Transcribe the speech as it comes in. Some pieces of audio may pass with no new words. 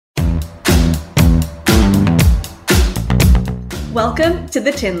Welcome to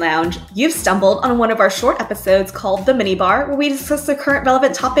the Tin Lounge. You've stumbled on one of our short episodes called The Mini Bar, where we discuss the current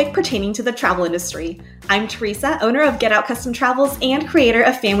relevant topic pertaining to the travel industry. I'm Teresa, owner of Get Out Custom Travels and creator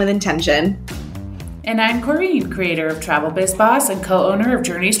of Fan with Intention. And I'm Corinne, creator of Travel Biz Boss and co-owner of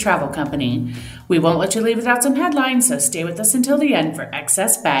Journeys Travel Company. We won't let you leave without some headlines, so stay with us until the end for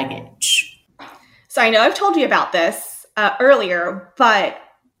excess baggage. So I know I've told you about this earlier, but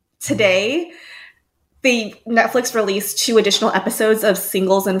today Netflix released 2 additional episodes of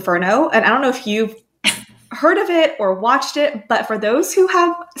Singles Inferno, and I don't know if you've heard of it or watched it, but for those who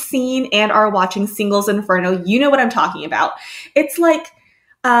have seen and are watching Singles Inferno, you know what I'm talking about. It's like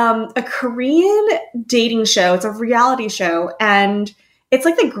a Korean dating show. It's a reality show, and it's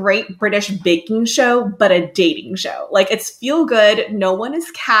like the Great British Baking Show, but a dating show. Like, it's feel good. No one is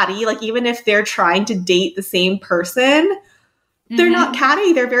catty. Like, even if they're trying to date the same person, they're not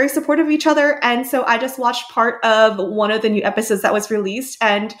catty. They're very supportive of each other. And so I just watched part of one of the new episodes that was released,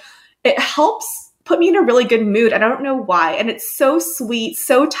 and it helps put me in a really good mood. I don't know why. And it's so sweet,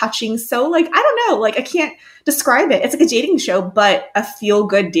 so touching, so like, I don't know, like I can't describe it. It's like a dating show, but a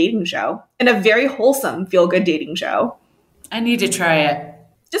feel-good dating show, and a very wholesome feel-good dating show. I need to try it.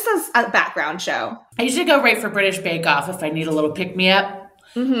 Just as a background show. I usually go right for British Bake Off if I need a little pick-me-up.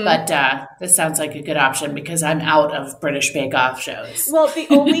 But this sounds like a good option because I'm out of British Bake Off shows. Well, the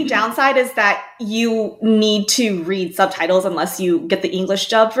only downside is that you need to read subtitles unless you get the English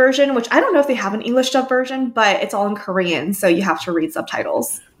dub version, which I don't know if they have an English dub version, but it's all in Korean, so you have to read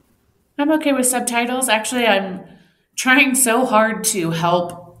subtitles. I'm okay with subtitles. Actually, I'm trying so hard to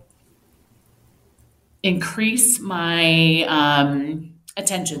help increase my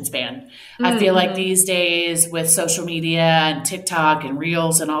attention span. I feel like these days with social media and TikTok and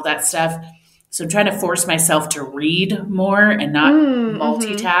Reels and all that stuff, so I'm trying to force myself to read more and not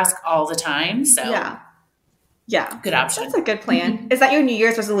multitask all the time. So yeah, good option. That's a good plan. Is that your New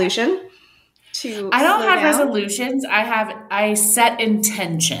Year's resolution? I don't have resolutions. I set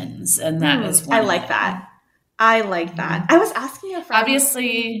intentions, and that is one. I like that. I like that. I was asking a friend.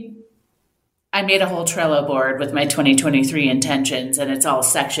 Obviously, I made a whole Trello board with my 2023 intentions, and it's all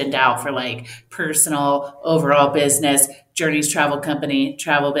sectioned out for like personal, overall business, Journeys Travel Company,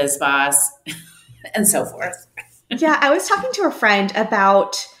 Travel Biz Boss, and so forth. Yeah, I was talking to a friend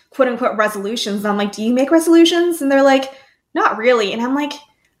about quote unquote resolutions. I'm like, do you make resolutions? And they're like, not really. And I'm like,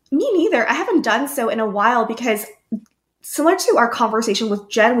 me neither. I haven't done so in a while because similar to our conversation with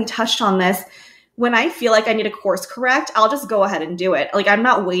Jen, we touched on this. When I feel like I need a course correct, I'll just go ahead and do it. Like, I'm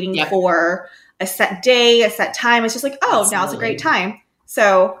not waiting for a set day, a set time. It's just like, now's a great time.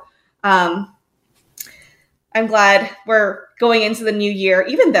 So I'm glad we're going into the new year,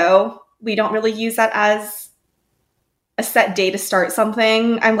 even though we don't really use that as a set day to start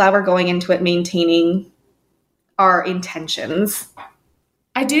something. I'm glad we're going into it maintaining our intentions.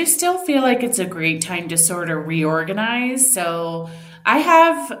 I do still feel like it's a great time to sort of reorganize. So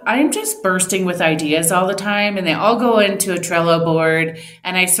I'm just bursting with ideas all the time, and they all go into a Trello board,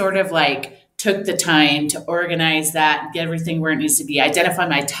 and I sort of like took the time to organize that and get everything where it needs to be, identify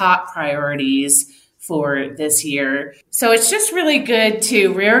my top priorities for this year. So it's just really good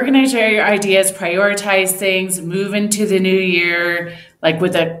to reorganize your ideas, prioritize things, move into the new year, like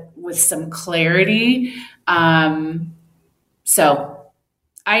with some clarity. So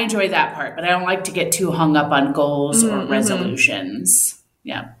I enjoy that part, but I don't like to get too hung up on goals or resolutions.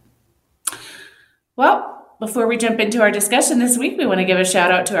 Yeah. Well, before we jump into our discussion this week, we want to give a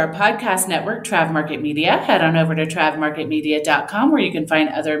shout out to our podcast network, Trav Market Media. Head on over to travmarketmedia.com where you can find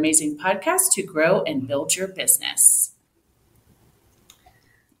other amazing podcasts to grow and build your business.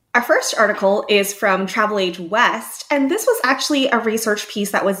 Our first article is from Travel Age West, and this was actually a research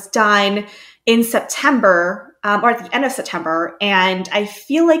piece that was done in September, or at the end of September, and I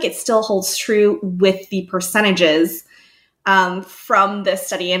feel like it still holds true with the percentages from this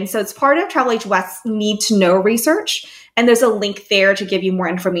study. And so it's part of Travel Age West's Need to Know research, and there's a link there to give you more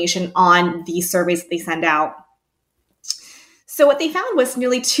information on the surveys that they send out. So what they found was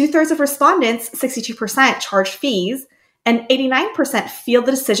nearly 2/3 of respondents, 62%, charged fees, and 89% feel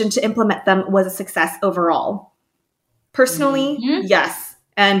the decision to implement them was a success overall. Personally, yes,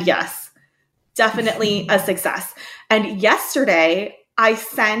 and yes. Definitely a success. And yesterday, I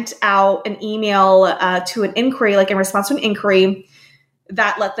sent out an email to an inquiry, like in response to an inquiry,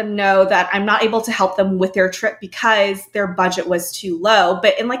 that let them know that I'm not able to help them with their trip because their budget was too low,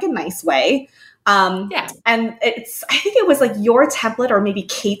 but in like a nice way. And I think it was like your template or maybe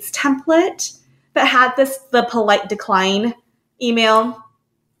Kate's template that had the polite decline email.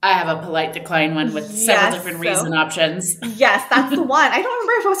 I have a polite decline one with several different reason options. Yes, that's the one. I don't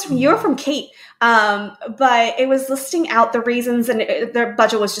remember if it was from you or from Kate, but it was listing out the reasons, and their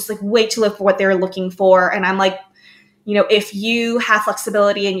budget was just like way too low for what they were looking for. And I'm like, if you have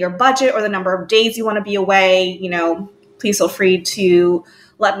flexibility in your budget or the number of days you want to be away, please feel free to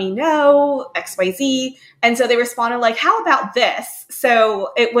let me know, XYZ. And so they responded like, how about this?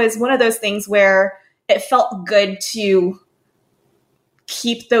 So it was one of those things where it felt good to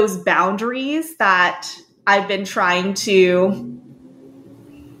keep those boundaries that I've been trying to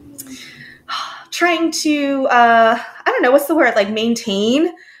I don't know, what's the word, like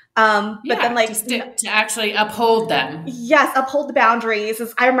maintain. But then like to actually uphold them. Yes, uphold the boundaries.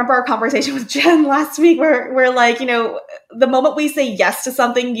 I remember our conversation with Jen last week where we're like, the moment we say yes to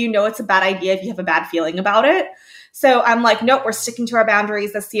something, it's a bad idea if you have a bad feeling about it. So I'm like, nope, we're sticking to our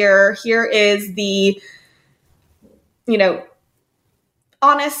boundaries this year. Here is the,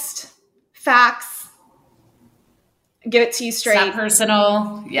 honest facts. Give it to you straight. It's not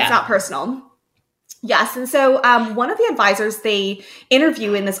personal. Yeah. It's not personal. Yes. And so one of the advisors they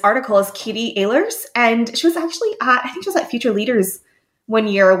interview in this article is Katie Ehlers. And she was actually at Future Leaders one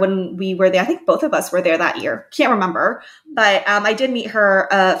year when we were there. I think both of us were there that year. Can't remember. But I did meet her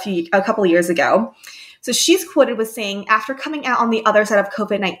a couple of years ago. So she's quoted with saying, after coming out on the other side of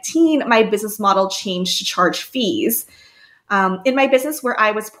COVID-19, my business model changed to charge fees. In my business where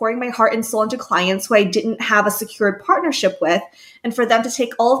I was pouring my heart and soul into clients who I didn't have a secured partnership with, and for them to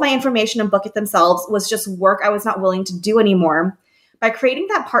take all of my information and book it themselves was just work I was not willing to do anymore. By creating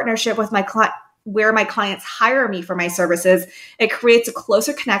that partnership with my client, where my clients hire me for my services, it creates a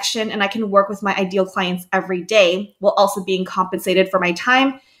closer connection and I can work with my ideal clients every day while also being compensated for my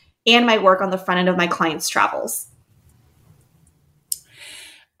time and my work on the front end of my clients' travels.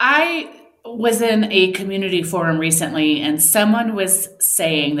 I was in a community forum recently and someone was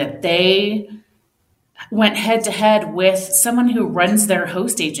saying that they went head to head with someone who runs their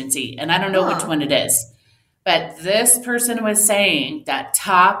host agency. And I don't know which one it is, but this person was saying that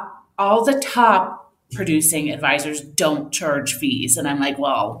all the top producing advisors don't charge fees. And I'm like,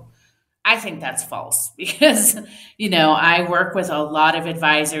 well, I think that's false because, I work with a lot of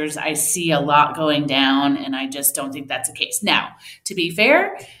advisors. I see a lot going down and I just don't think that's the case. Now, to be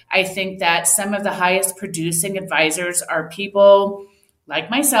fair, I think that some of the highest producing advisors are people like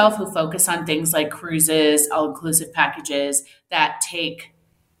myself who focus on things like cruises, all-inclusive packages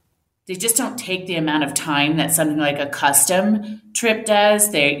they just don't take the amount of time that something like a custom trip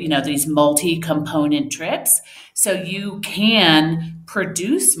does. They, these multi-component trips. So you can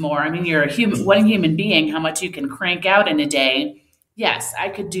produce more. I mean, you're one human being, how much you can crank out in a day. Yes,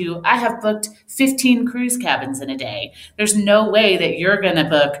 I have booked 15 cruise cabins in a day. There's no way that you're going to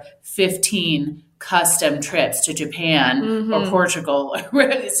book 15 custom trips to Japan or Portugal.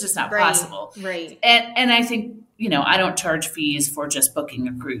 It's just not possible. Right. And I think, I don't charge fees for just booking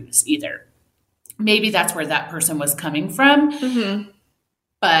a cruise either. Maybe that's where that person was coming from. Mm-hmm.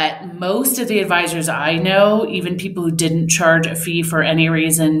 But most of the advisors I know, even people who didn't charge a fee for any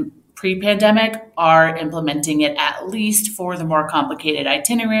reason pre-pandemic, are implementing it at least for the more complicated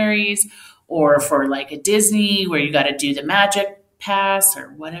itineraries or for like a Disney where you got to do the Magic Pass or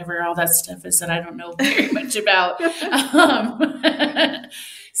whatever all that stuff is that I don't know very much about.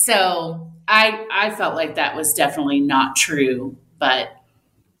 So I felt like that was definitely not true, but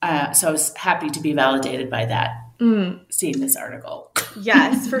so I was happy to be validated by that, seeing this article.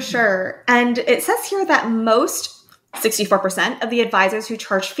 Yes, for sure. And it says here that most, 64% of the advisors who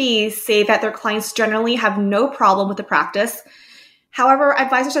charge fees say that their clients generally have no problem with the practice. However,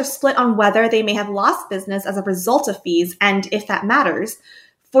 advisors are split on whether they may have lost business as a result of fees, and if that matters.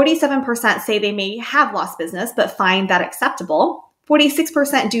 47% say they may have lost business, but find that acceptable.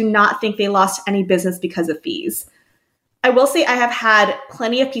 46% do not think they lost any business because of fees. I will say I have had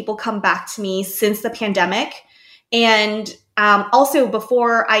plenty of people come back to me since the pandemic and also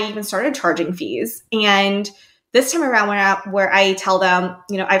before I even started charging fees. And this time around where I tell them,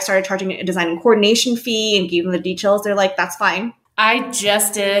 I've started charging a design and coordination fee and give them the details, they're like, that's fine. I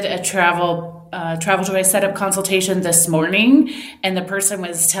just did a Travel Joy setup consultation this morning, and the person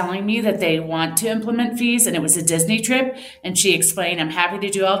was telling me that they want to implement fees, and it was a Disney trip. And she explained, I'm happy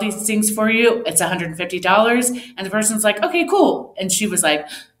to do all these things for you. It's $150. And the person's like, okay, cool. And she was like,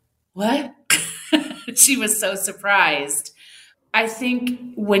 what? She was so surprised. I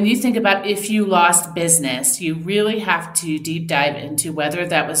think when you think about if you lost business, you really have to deep dive into whether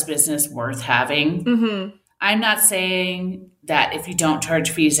that was business worth having. Mm-hmm. I'm not saying that if you don't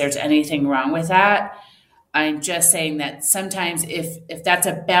charge fees, there's anything wrong with that. I'm just saying that sometimes if that's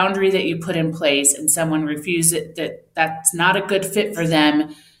a boundary that you put in place and someone refuses it, that's not a good fit for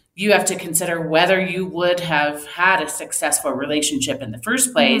them, you have to consider whether you would have had a successful relationship in the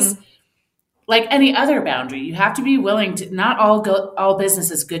first place. Mm-hmm. Like any other boundary, you have to be willing to, not all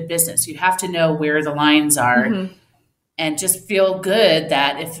business is good business. You have to know where the lines are. Mm-hmm. And just feel good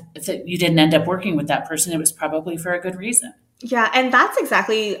that if you didn't end up working with that person, it was probably for a good reason. Yeah, and that's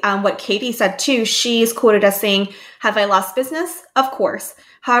exactly what Katie said too. She's quoted as saying, "Have I lost business? Of course.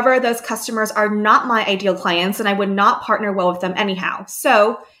 However, those customers are not my ideal clients and I would not partner well with them anyhow.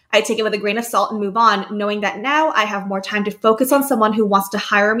 So I take it with a grain of salt and move on, knowing that now I have more time to focus on someone who wants to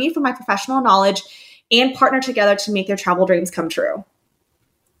hire me for my professional knowledge and partner together to make their travel dreams come true."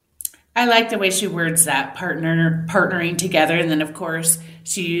 I like the way she words that, partnering together. And then, of course,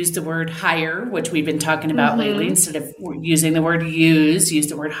 she used the word hire, which we've been talking about lately. Instead of using the word use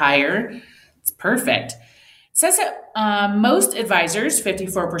the word hire. It's perfect. It says that most advisors,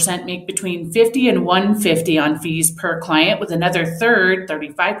 54%, make between $50 and $150 on fees per client, with another third,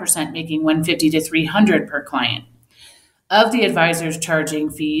 35%, making $150 to $300 per client. Of the advisors charging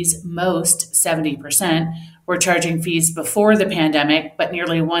fees, most, 70%, were charging fees before the pandemic, but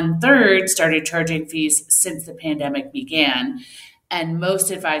nearly 1/3 started charging fees since the pandemic began. And most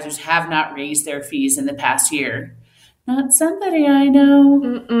advisors have not raised their fees in the past year. Not somebody I know.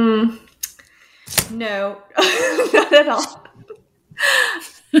 Mm-mm. No, not at all.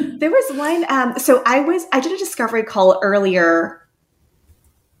 There was one, so I did a discovery call earlier.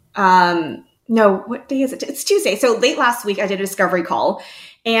 No, what day is it? It's Tuesday. So late last week, I did a discovery call.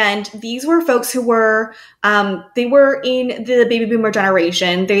 And these were folks who were, they were in the baby boomer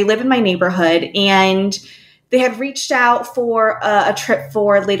generation. They live in my neighborhood and they had reached out for a trip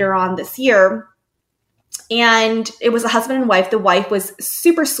for later on this year. And it was a husband and wife. The wife was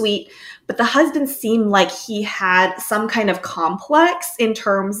super sweet, but the husband seemed like he had some kind of complex in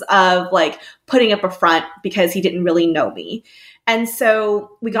terms of like putting up a front because he didn't really know me. And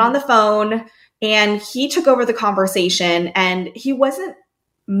so we got on the phone and he took over the conversation and he wasn't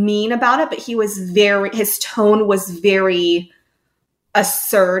mean about it, but his tone was very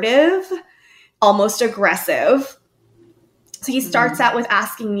assertive, almost aggressive. So he starts out with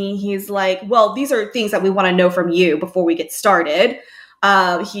asking me, he's like, well, these are things that we want to know from you before we get started.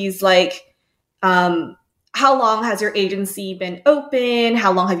 He's like, how long has your agency been open?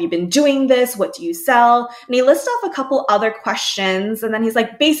 How long have you been doing this? What do you sell? And he lists off a couple other questions. And then he's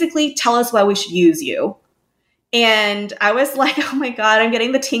like, basically, tell us why we should use you. And I was like, oh my God, I'm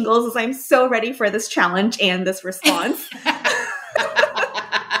getting the tingles as I'm so ready for this challenge and this response.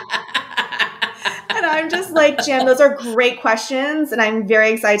 And I'm just like, Jim, those are great questions. And I'm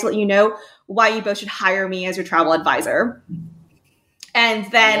very excited to let you know why you both should hire me as your travel advisor.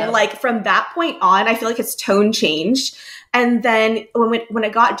 And then like from that point on, I feel like his tone changed. And then when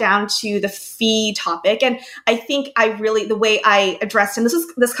it got down to the fee topic, and I think the way I addressed him,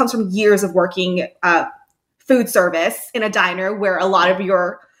 this comes from years of working food service in a diner where a lot of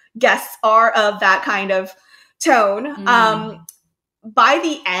your guests are of that kind of tone. By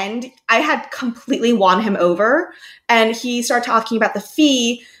the end, I had completely won him over and he started talking about the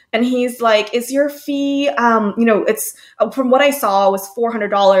fee and he's like, is your fee, it's from what I saw was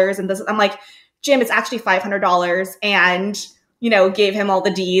 $400 and this, I'm like, Jim, it's actually $500 and, gave him all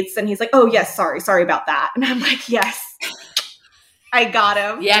the deeds and he's like, oh yes, sorry about that. And I'm like, yes. I got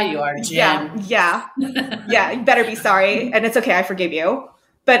him. Yeah, you are, Jim. Yeah. You better be sorry. And it's okay. I forgive you.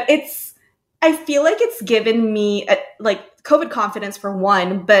 But I feel like it's given me COVID confidence for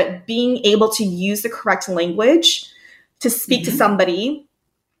one, but being able to use the correct language to speak to somebody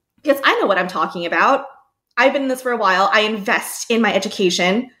because I know what I'm talking about. I've been in this for a while. I invest in my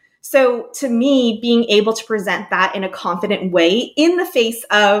education. So to me, being able to present that in a confident way in the face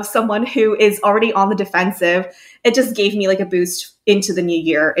of someone who is already on the defensive, it just gave me like a boost into the new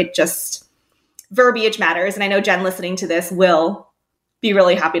year. Verbiage matters. And I know Jen listening to this will be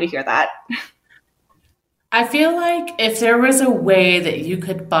really happy to hear that. I feel like if there was a way that you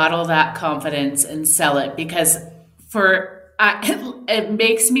could bottle that confidence and sell it, because it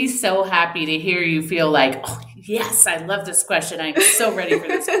makes me so happy to hear you feel like, oh, yes, I love this question. I'm so ready for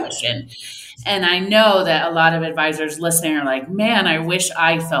this question. And I know that a lot of advisors listening are like, man, I wish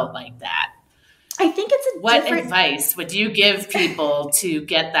I felt like that. I think What advice would you give people to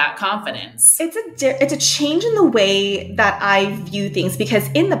get that confidence? It's a change in the way that I view things because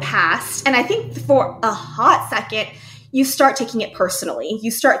in the past, and I think for a hot second, you start taking it personally.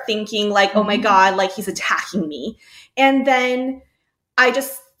 You start thinking like, oh my God, like he's attacking me. And then I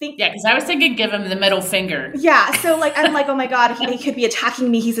just think... Yeah, because I was thinking give him the middle finger. Yeah, so like I'm like, oh my God, he could be attacking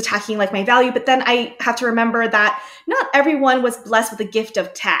me. He's attacking like my value. But then I have to remember that not everyone was blessed with the gift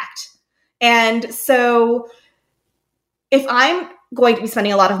of tact. And so if I'm going to be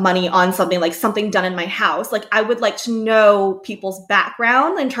spending a lot of money on something like something done in my house, like I would like to know people's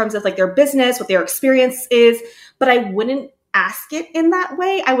background in terms of like their business, what their experience is, but I wouldn't ask it in that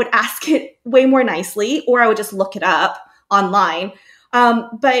way. I would ask it way more nicely, or I would just look it up online.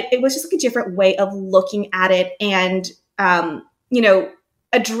 But it was just like a different way of looking at it and,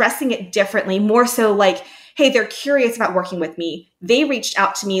 addressing it differently, more so like, hey, they're curious about working with me. They reached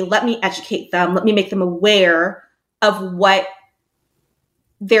out to me. Let me educate them. Let me make them aware of what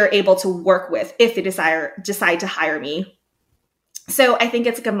they're able to work with if they decide to hire me. So I think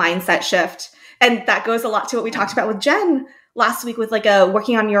it's like a mindset shift. And that goes a lot to what we talked about with Jen last week with like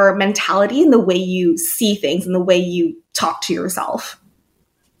working on your mentality and the way you see things and the way you talk to yourself.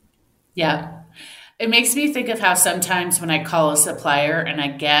 Yeah. It makes me think of how sometimes when I call a supplier and I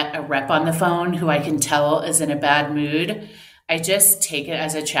get a rep on the phone who I can tell is in a bad mood, I just take it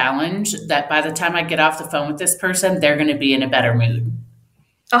as a challenge that by the time I get off the phone with this person, they're going to be in a better mood.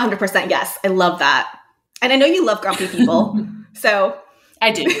 100%. Yes. I love that. And I know you love grumpy people. So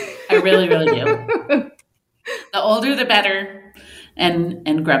I do. I really, really do. The older, the better.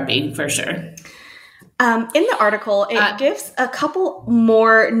 And grumpy for sure. In the article, it gives a couple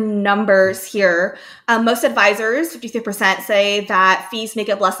more numbers here. Most advisors, 53%, say that fees make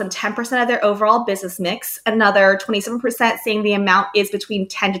up less than 10% of their overall business mix. Another 27% saying the amount is between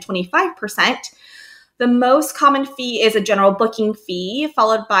 10 to 25%. The most common fee is a general booking fee,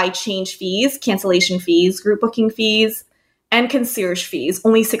 followed by change fees, cancellation fees, group booking fees, and concierge fees.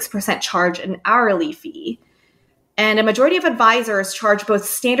 Only 6% charge an hourly fee. And a majority of advisors charge both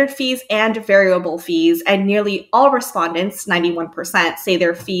standard fees and variable fees, and nearly all respondents, 91%, say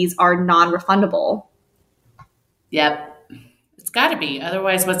their fees are non-refundable. Yep. It's got to be.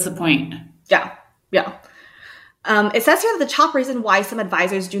 Otherwise, what's the point? Yeah. It says here that the top reason why some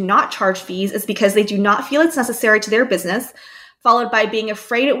advisors do not charge fees is because they do not feel it's necessary to their business, followed by being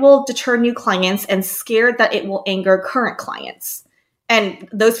afraid it will deter new clients and scared that it will anger current clients. And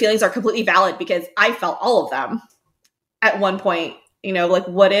those feelings are completely valid because I felt all of them. At one point, like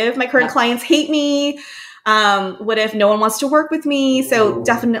what if my current clients hate me? What if no one wants to work with me? So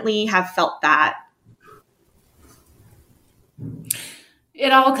definitely have felt that.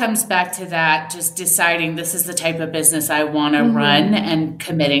 It all comes back to that, just deciding this is the type of business I want to run and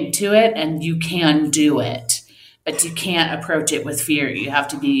committing to it. And you can do it, but you can't approach it with fear. You have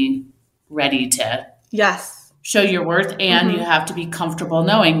to be ready to show your worth, and you have to be comfortable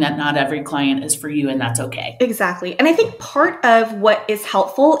knowing that not every client is for you, and that's okay. Exactly. And I think part of what is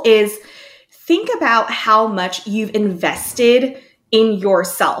helpful is think about how much you've invested in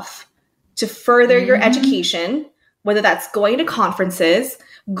yourself to further your education, whether that's going to conferences,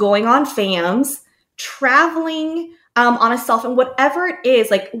 going on FAMs, traveling on a self, and whatever it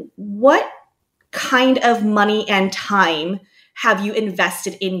is, like what kind of money and time have you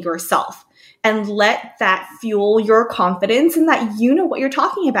invested in yourself? And let that fuel your confidence and that you know what you're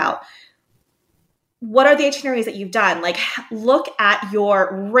talking about. What are the itineraries that you've done? Like, look at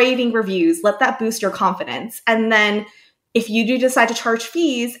your raving reviews. Let that boost your confidence. And then if you do decide to charge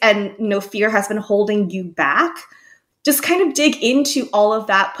fees and, fear has been holding you back, just kind of dig into all of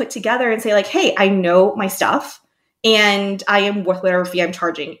that put together and say like, hey, I know my stuff and I am worth whatever fee I'm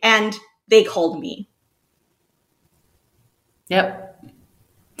charging. And they called me. Yep.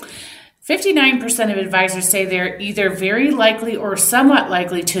 59% of advisors say they're either very likely or somewhat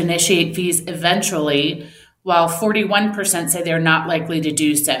likely to initiate fees eventually, while 41% say they're not likely to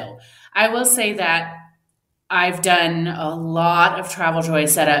do so. I will say that I've done a lot of Travel Joy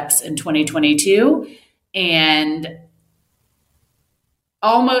setups in 2022, and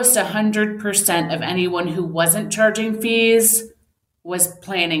almost 100% of anyone who wasn't charging fees was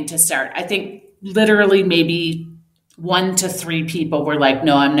planning to start. I think literally maybe 1 to 3 people were like,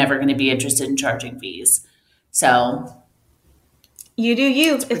 no, I'm never going to be interested in charging fees. So you do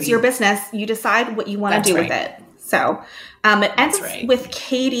you. It's your business. You decide what you want to do with it. So it ends with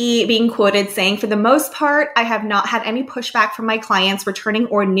Katie being quoted saying, for the most part, I have not had any pushback from my clients returning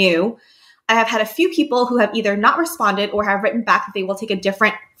or new. I have had a few people who have either not responded or have written back that they will take a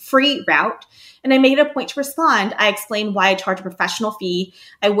different free route. And I made it a point to respond. I explained why I charge a professional fee.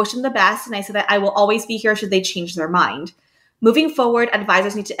 I wish them the best. And I said that I will always be here should they change their mind. Moving forward,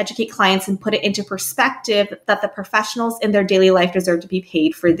 advisors need to educate clients and put it into perspective that the professionals in their daily life deserve to be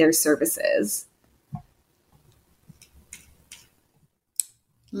paid for their services.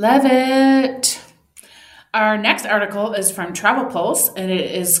 Love it. Our next article is from Travel Pulse, and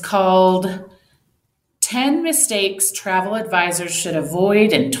it is called 10 Mistakes Travel Advisors Should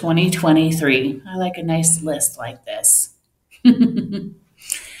Avoid in 2023. I like a nice list like this.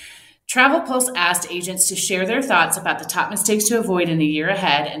 Travel Pulse asked agents to share their thoughts about the top mistakes to avoid in the year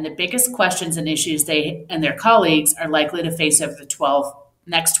ahead and the biggest questions and issues they and their colleagues are likely to face over the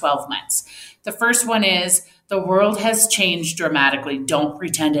next 12 months. The first one is, the world has changed dramatically. Don't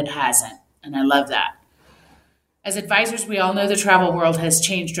pretend it hasn't. And I love that. As advisors, we all know the travel world has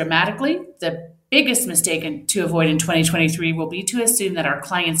changed dramatically. The biggest mistake to avoid in 2023 will be to assume that our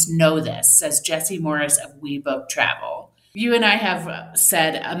clients know this, says Jesse Morris of WeBook Travel. You and I have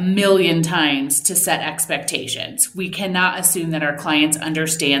said a million times to set expectations. We cannot assume that our clients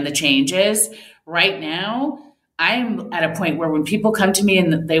understand the changes. Right now, I'm at a point where when people come to me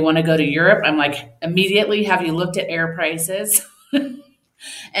and they want to go to Europe, I'm like, immediately, have you looked at air prices? And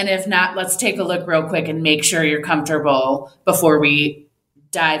if not, let's take a look real quick and make sure you're comfortable before we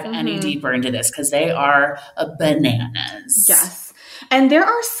dive any deeper into this, because they are bananas. Yes. And there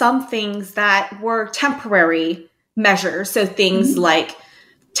are some things that were temporary measures. So things like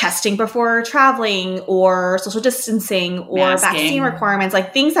testing before traveling or social distancing or vaccine requirements,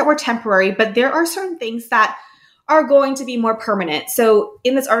 like things that were temporary, but there are certain things that are going to be more permanent. So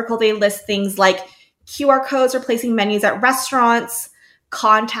in this article, they list things like QR codes replacing menus at restaurants,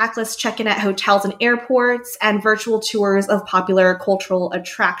 contactless check-in at hotels and airports, and virtual tours of popular cultural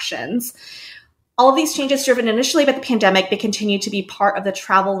attractions. All of these changes driven initially by the pandemic, they continue to be part of the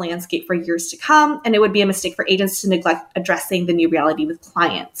travel landscape for years to come, and it would be a mistake for agents to neglect addressing the new reality with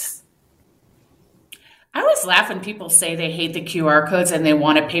clients. I always laugh when people say they hate the QR codes and they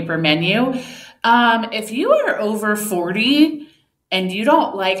want a paper menu. If you are over 40 and you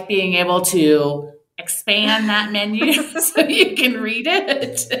don't like being able to expand that menu so you can read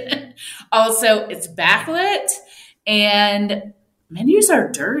it. Also, it's backlit and menus are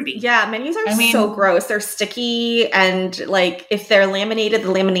dirty. Yeah, menus are so gross. They're sticky, and like if they're laminated, the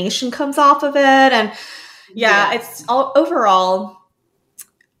lamination comes off of it. And it's all overall,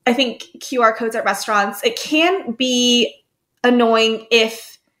 I think QR codes at restaurants, it can be annoying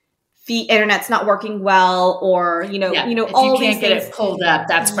if the internet's not working well, or if all you can't get it pulled up,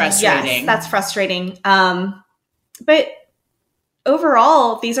 that's frustrating. Yes, that's frustrating. But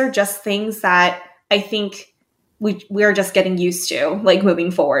overall, these are just things that I think we're just getting used to, like moving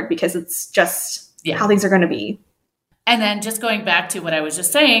forward, because it's just how things are going to be. And then just going back to what I was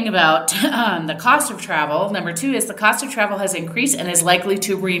just saying about the cost of travel, number 2 is the cost of travel has increased and is likely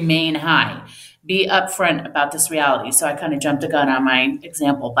to remain high. Be upfront about this reality. So I kind of jumped the gun on my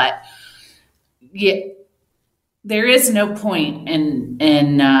example, but there is no point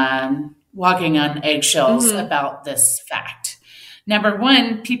in walking on eggshells about this fact. Number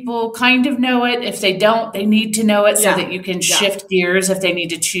 1, people kind of know it. If they don't, they need to know it so that you can shift gears if they need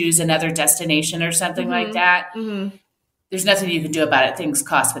to choose another destination or something like that. There's nothing you can do about it. Things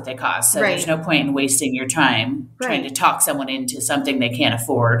cost what they cost. So there's no point in wasting your time trying to talk someone into something they can't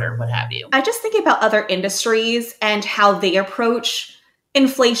afford or what have you. I just think about other industries and how they approach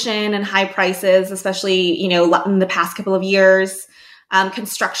inflation and high prices, especially, in the past couple of years,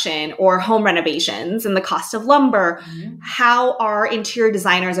 construction or home renovations and the cost of lumber. How are interior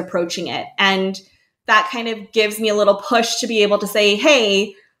designers approaching it? And that kind of gives me a little push to be able to say,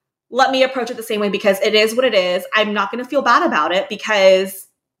 hey, let me approach it the same way, because it is what it is. I'm not going to feel bad about it because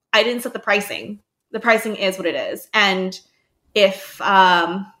I didn't set the pricing. The pricing is what it is. And if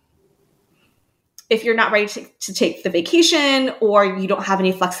you're not ready to take the vacation, or you don't have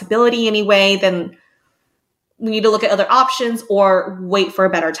any flexibility anyway, then we need to look at other options or wait for a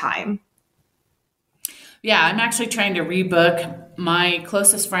better time. Yeah, I'm actually trying to rebook. My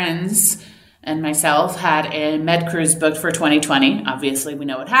closest friends and myself had a med cruise booked for 2020. Obviously, we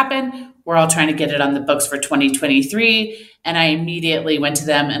know what happened. We're all trying to get it on the books for 2023. And I immediately went to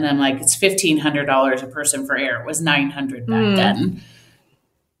them and I'm like, it's $1,500 a person for air. It was $900 back then.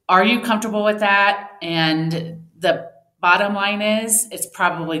 Are you comfortable with that? And the bottom line is, it's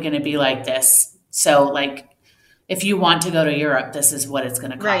probably going to be like this. So like, if you want to go to Europe, this is what it's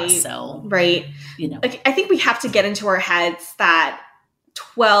going to cost. Right. So, like, I think we have to get into our heads that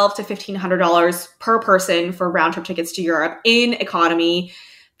 $1,200 to $1,500 per person for round trip tickets to Europe in economy,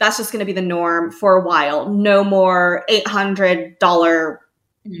 that's just going to be the norm for a while. No more $800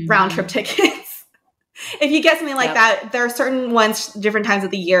 round trip tickets. If you get something like that, there are certain ones, different times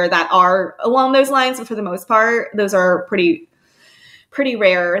of the year, that are along those lines, but for the most part, those are pretty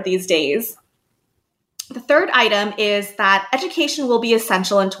rare these days. The third item is that education will be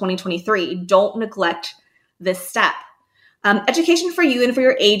essential in 2023. Don't neglect this step. Education for you and for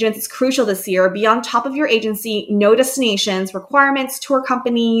your agents is crucial this year. Be on top of your agency, know destinations, requirements, tour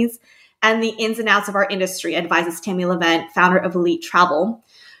companies, and the ins and outs of our industry, advises Tammy Levent, founder of Elite Travel.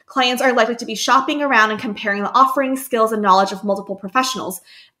 Clients are likely to be shopping around and comparing the offerings, skills, and knowledge of multiple professionals.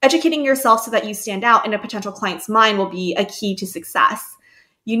 Educating yourself so that you stand out in a potential client's mind will be a key to success.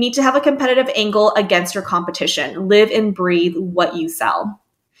 You need to have a competitive angle against your competition. Live and breathe what you sell.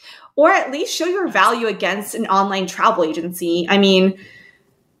 Or at least show your value against an online travel agency. I mean,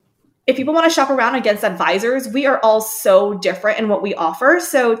 if people want to shop around against advisors, we are all so different in what we offer.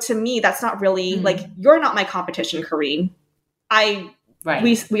 So to me, that's not really like, you're not my competition, Kareen.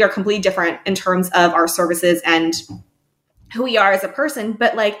 We are completely different in terms of our services and who we are as a person,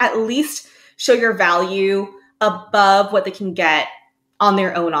 but like at least show your value above what they can get on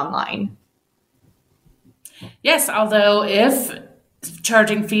their own online. Yes, although if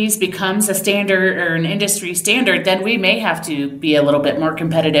charging fees becomes a standard or an industry standard, then we may have to be a little bit more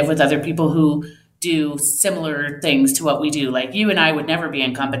competitive with other people who do similar things to what we do. Like you and I would never be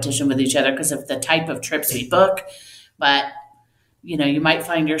in competition with each other because of the type of trips we book, but you know, you might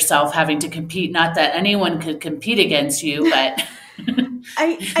find yourself having to compete. Not that anyone could compete against you, but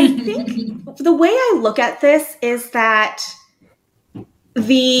I think the way I look at this is that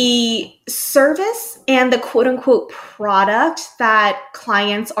the service and the quote unquote product that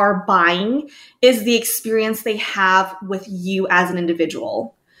clients are buying is the experience they have with you as an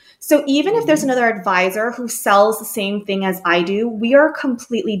individual. So even if there's another advisor who sells the same thing as I do, we are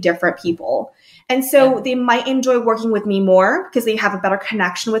completely different people. And so they might enjoy working with me more because they have a better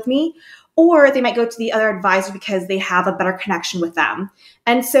connection with me, or they might go to the other advisor because they have a better connection with them.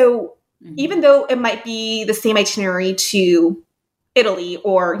 And so even though it might be the same itinerary to Italy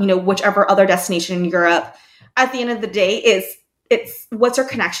or, you know, whichever other destination in Europe, at the end of the day, it's what's your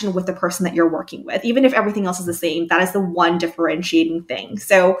connection with the person that you're working with. Even if everything else is the same, that is the one differentiating thing.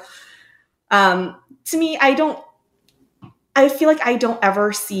 So to me, I feel like I don't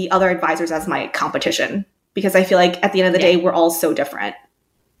ever see other advisors as my competition because I feel like at the end of the day, we're all so different.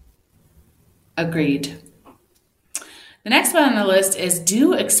 Agreed. The next one on the list is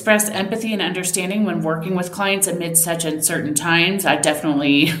do express empathy and understanding when working with clients amid such uncertain times. I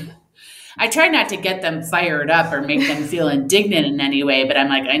try not to get them fired up or make them feel indignant in any way, but I'm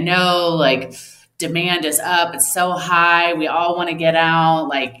like, I know like demand is up. It's so high. We all want to get out.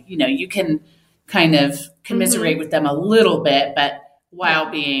 Like, you know, you can kind of commiserate with them a little bit, but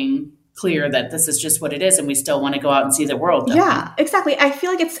while being clear that this is just what it is and we still want to go out and see the world. Yeah, exactly. I feel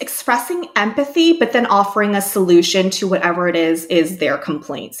like it's expressing empathy, but then offering a solution to whatever it is their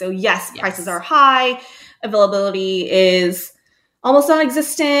complaint. So yes, prices are high, availability is almost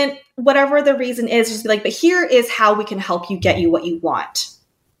non-existent, whatever the reason is, just be like, but here is how we can help you get you what you want.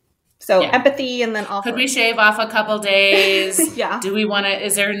 So empathy and then offer. Could we shave off a couple days? Yeah. Do we want to,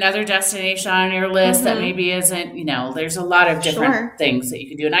 is there another destination on your list that maybe isn't, you know, there's a lot of different things that you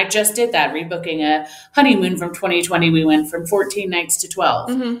can do. And I just did that, rebooking a honeymoon from 2020. We went from 14 nights to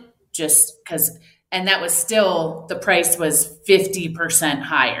 12 just because, and that was still, the price was 50%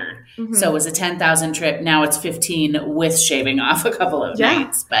 higher. So it was a 10,000 trip. Now it's 15 with shaving off a couple of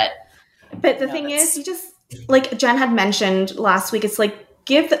nights. But the thing is, you just, like Jen had mentioned last week, it's like,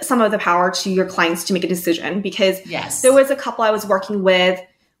 give some of the power to your clients to make a decision because there was a couple I was working with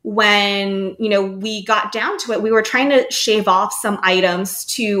when, you know, we got down to it, we were trying to shave off some items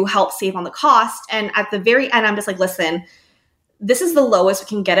to help save on the cost. And at the very end, I'm just like, listen, this is the lowest we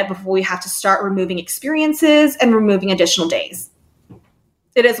can get it before we have to start removing experiences and removing additional days.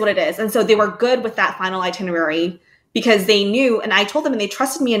 It is what it is. And so they were good with that final itinerary because they knew, and I told them and they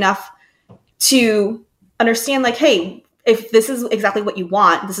trusted me enough to understand like, hey, if this is exactly what you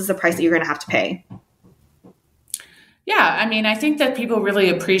want, this is the price that you're going to have to pay. Yeah, I mean, I think that people really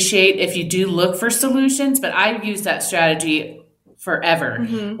appreciate if you do look for solutions, but I use that strategy forever.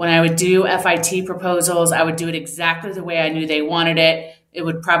 When I would do FIT proposals, I would do it exactly the way I knew they wanted it. It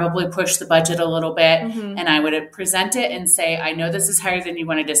would probably push the budget a little bit, and I would present it and say, I know this is higher than you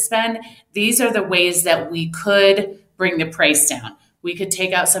wanted to spend. These are the ways that we could bring the price down. We could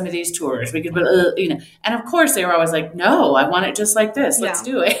take out some of these tours. We could, you know, and of course they were always like, no, I want it just like this. Let's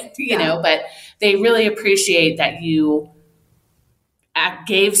do it, you know, but they really appreciate that you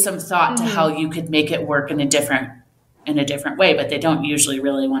gave some thought to how you could make it work in a different way, but they don't usually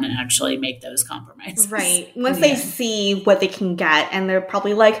really want to actually make those compromises. Right. Once they see what they can get and they're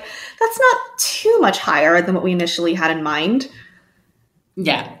probably like, that's not too much higher than what we initially had in mind.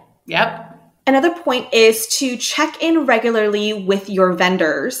 Yeah. Yep. Another point is to check in regularly with your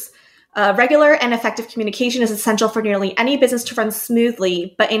vendors. Regular and effective communication is essential for nearly any business to run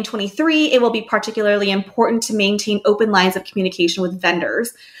smoothly, but in 23, it will be particularly important to maintain open lines of communication with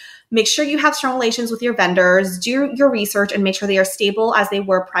vendors. Make sure you have strong relations with your vendors, do your research, and make sure they are stable as they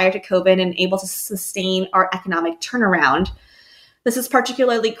were prior to COVID and able to sustain our economic turnaround. This is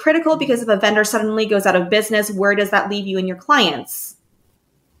particularly critical because if a vendor suddenly goes out of business, where does that leave you and your clients?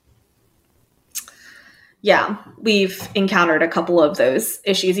 Yeah, we've encountered a couple of those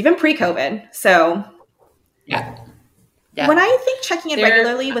issues, even pre-COVID. So Yeah. when I think checking in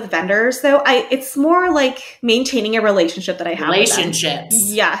regularly with vendors, though, it's more like maintaining a relationship that I have relationships. With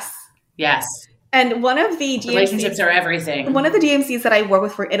them. Yes. Yes. And one of the relationships are everything. One of the DMCs that I work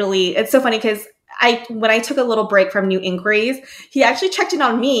with for Italy, it's so funny because when I took a little break from new inquiries, he actually checked in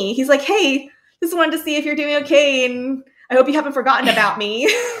on me. He's like, "Hey, just wanted to see if you're doing okay, and I hope you haven't forgotten about me."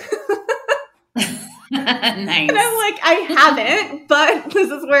 Nice. And I'm like, I haven't, but this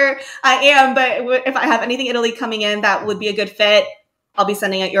is where I am. But if I have anything Italy coming in that would be a good fit, I'll be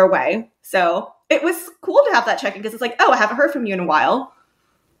sending it your way. So it was cool to have that check-in because it's like, oh, I haven't heard from you in a while.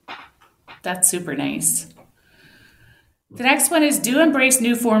 That's super nice. The next one is do embrace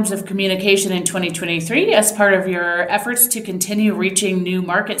new forms of communication in 2023 as part of your efforts to continue reaching new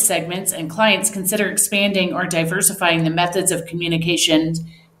market segments and clients. Consider expanding or diversifying the methods of communication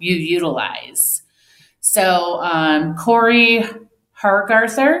you utilize. So Corey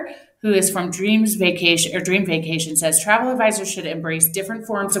Hargarther, who is from Dream Vacation, says travel advisors should embrace different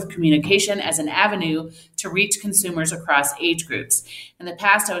forms of communication as an avenue to reach consumers across age groups. In the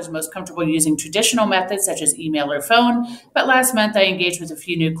past, I was most comfortable using traditional methods such as email or phone, but last month I engaged with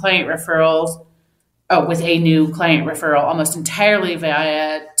a new client referral almost entirely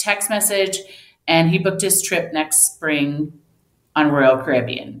via text message, and he booked his trip next spring on Royal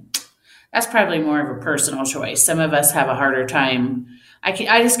Caribbean. That's probably more of a personal choice. Some of us have a harder time. I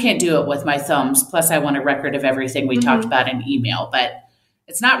just can't do it with my thumbs. Plus, I want a record of everything we talked about in email. But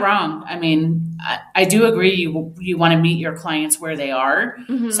it's not wrong. I mean, I do agree you want to meet your clients where they are.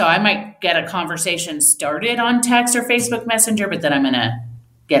 Mm-hmm. So I might get a conversation started on text or Facebook Messenger, but then I'm going to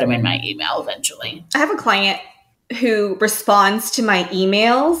get them in my email eventually. I have a client who responds to my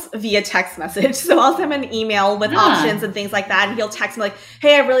emails via text message. So I'll send him an email with options and things like that. And he'll text me like,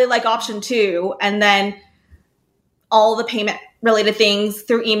 hey, I really like option 2. And then all the payment related things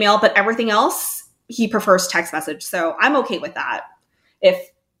through email, but everything else, he prefers text message. So I'm okay with that if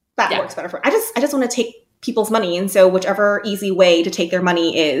that works better for him. I just want to take people's money. And so whichever easy way to take their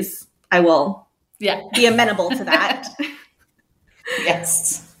money is, I will be amenable to that.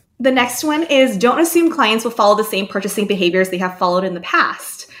 Yes. The next one is don't assume clients will follow the same purchasing behaviors they have followed in the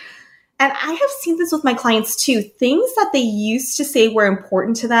past. And I have seen this with my clients too. Things that they used to say were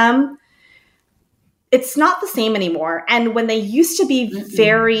important to them, it's not the same anymore. And when they used to be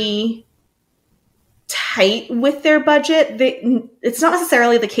very tight with their budget, it's not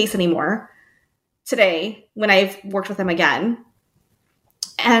necessarily the case anymore today when I've worked with them again.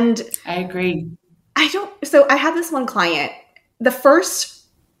 And I agree. So I had this one client, the first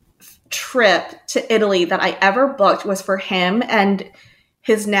trip to Italy that I ever booked was for him and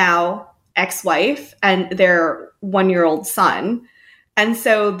his now ex-wife and their 1-year-old son. And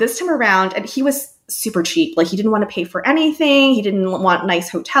so this time around, and he was super cheap. Like he didn't want to pay for anything. He didn't want nice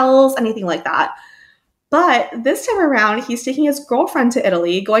hotels, anything like that. But this time around, he's taking his girlfriend to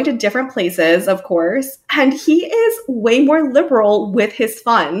Italy, going to different places, of course. And he is way more liberal with his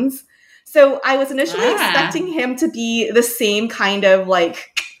funds. So I was initially expecting him to be the same kind of like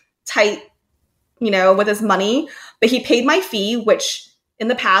tight, with his money, but he paid my fee, which in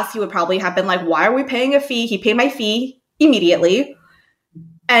the past he would probably have been like, why are we paying a fee? He paid my fee immediately.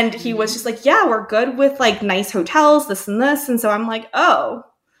 And he was just like, yeah, we're good with like nice hotels, this and this. And so I'm like, oh,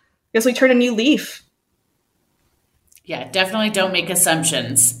 guess we turn a new leaf. Yeah, definitely don't make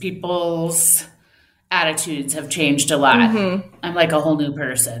assumptions. People's attitudes have changed a lot. Mm-hmm. I'm like a whole new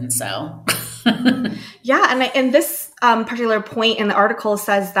person, so... Yeah, and this particular point in the article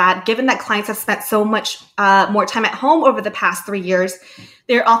says that given that clients have spent so much more time at home over the past 3 years,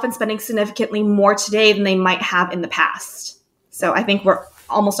 they're often spending significantly more today than they might have in the past. So I think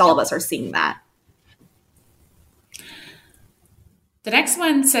almost all of us are seeing that. The next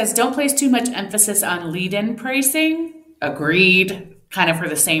one says, don't place too much emphasis on lead-in pricing. Agreed. Kind of for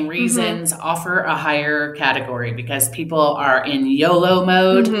the same reasons. Mm-hmm. Offer a higher category because people are in YOLO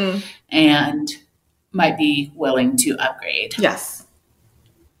mode and might be willing to upgrade. Yes.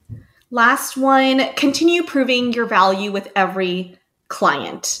 Last one, continue proving your value with every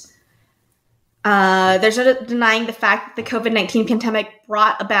client. There's no denying the fact that the COVID-19 pandemic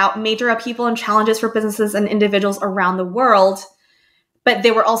brought about major upheaval and challenges for businesses and individuals around the world. But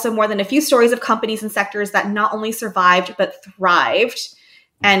there were also more than a few stories of companies and sectors that not only survived, but thrived.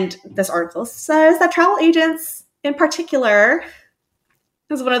 And this article says that travel agents in particular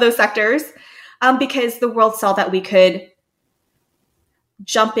is one of those sectors because the world saw that we could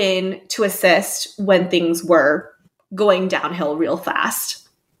jump in to assist when things were going downhill real fast.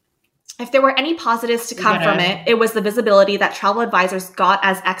 If there were any positives to come from it, it was the visibility that travel advisors got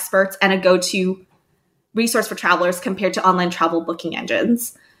as experts and a go-to resource for travelers compared to online travel booking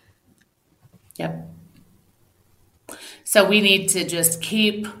engines. Yep. So we need to just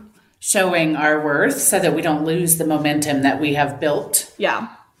keep showing our worth so that we don't lose the momentum that we have built. Yeah.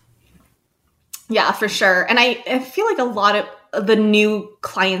 Yeah, for sure. And I feel like a lot of the new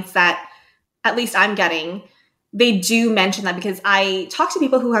clients that at least I'm getting, they do mention that, because I talk to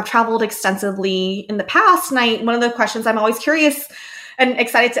people who have traveled extensively in the past. And one of the questions I'm always curious and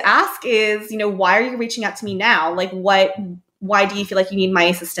excited to ask is, why are you reaching out to me now? Like, why do you feel like you need my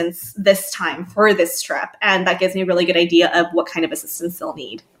assistance this time for this trip? And that gives me a really good idea of what kind of assistance they'll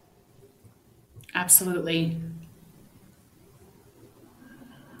need. Absolutely.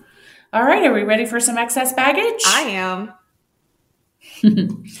 All right. Are we ready for some excess baggage? I am.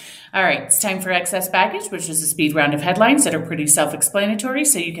 All right. It's time for excess baggage, which is a speed round of headlines that are pretty self-explanatory,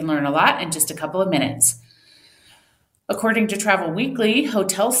 so you can learn a lot in just a couple of minutes. According to Travel Weekly,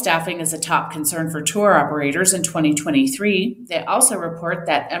 hotel staffing is a top concern for tour operators in 2023. They also report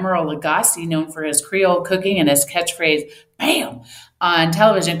that Emeril Lagasse, known for his Creole cooking and his catchphrase, "Bam!" on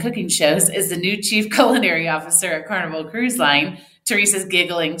television cooking shows, is the new chief culinary officer at Carnival Cruise Line. Teresa's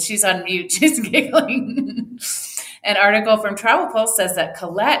giggling. She's on mute. She's giggling. An article from Travel Pulse says that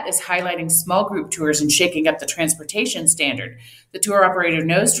Colette is highlighting small group tours and shaking up the transportation standard. The tour operator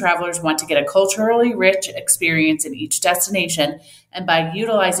knows travelers want to get a culturally rich experience in each destination, and by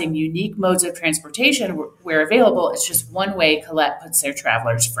utilizing unique modes of transportation where available, it's just one way Colette puts their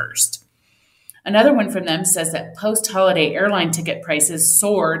travelers first. Another one from them says that post-holiday airline ticket prices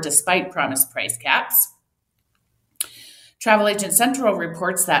soar despite promised price caps. Travel Agent Central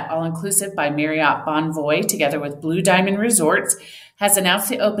reports that All-Inclusive by Marriott Bonvoy, together with Blue Diamond Resorts, has announced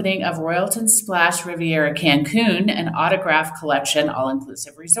the opening of Royalton Splash Riviera Cancun, an Autograph Collection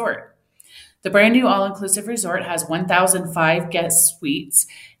all-inclusive resort. The brand new all-inclusive resort has 1,005 guest suites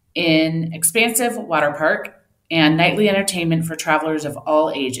in expansive water park and nightly entertainment for travelers of all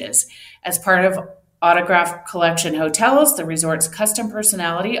ages. As part of Autograph Collection hotels, the resort's custom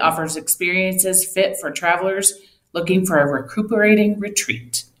personality offers experiences fit for travelers looking for a recuperating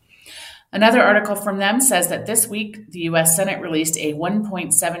retreat. Another article from them says that this week, the U.S. Senate released a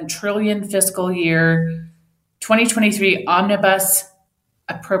 $1.7 trillion fiscal year 2023 omnibus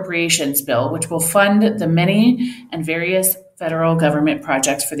appropriations bill, which will fund the many and various federal government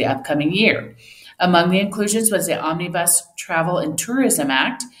projects for the upcoming year. Among the inclusions was the Omnibus Travel and Tourism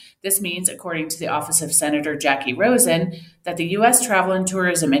Act. This means, according to the Office of Senator Jackie Rosen, that the U.S. travel and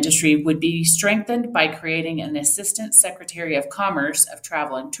tourism industry would be strengthened by creating an Assistant Secretary of Commerce of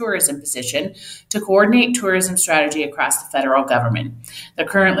Travel and Tourism position to coordinate tourism strategy across the federal government. There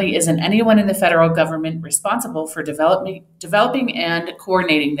currently isn't anyone in the federal government responsible for developing and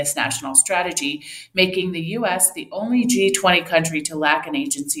coordinating this national strategy, making the U.S. the only G20 country to lack an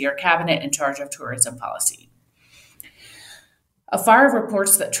agency or cabinet in charge of tourism policy. AFAR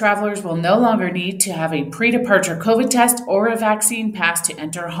reports that travelers will no longer need to have a pre-departure COVID test or a vaccine pass to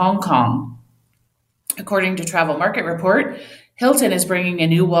enter Hong Kong. According to Travel Market Report, Hilton is bringing a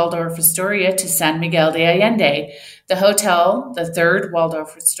new Waldorf Astoria to San Miguel de Allende. The hotel, the third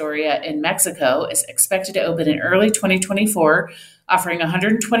Waldorf Astoria in Mexico, is expected to open in early 2024, offering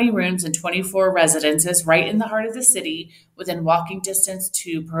 120 rooms and 24 residences right in the heart of the city, within walking distance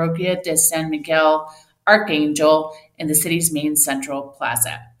to Parroquia de San Miguel Archangel in the city's main central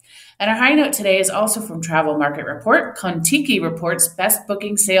plaza. And our high note today is also from Travel Market Report. Contiki reports best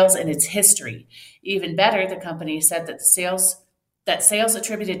booking sales in its history. Even better, the company said that sales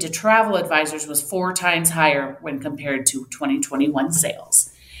attributed to travel advisors was 4 times higher when compared to 2021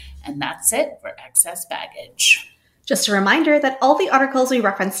 sales. And that's it for excess baggage. Just a reminder that all the articles we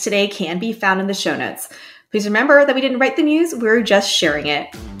referenced today can be found in the show notes. Please remember that we didn't write the news, we're just sharing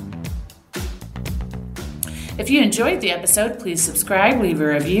it. If you enjoyed the episode, please subscribe, leave a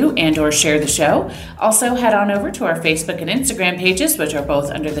review, and or share the show. Also, head on over to our Facebook and Instagram pages, which are both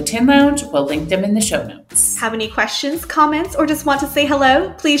under the Tin Lounge. We'll link them in the show notes. Have any questions, comments, or just want to say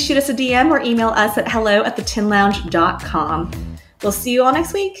hello? Please shoot us a DM or email us at hello@thetinlounge.com. We'll see you all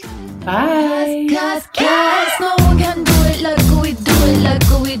next week. Bye. No one can do it like we do it, like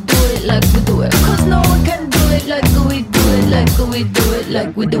we do it, like we do it.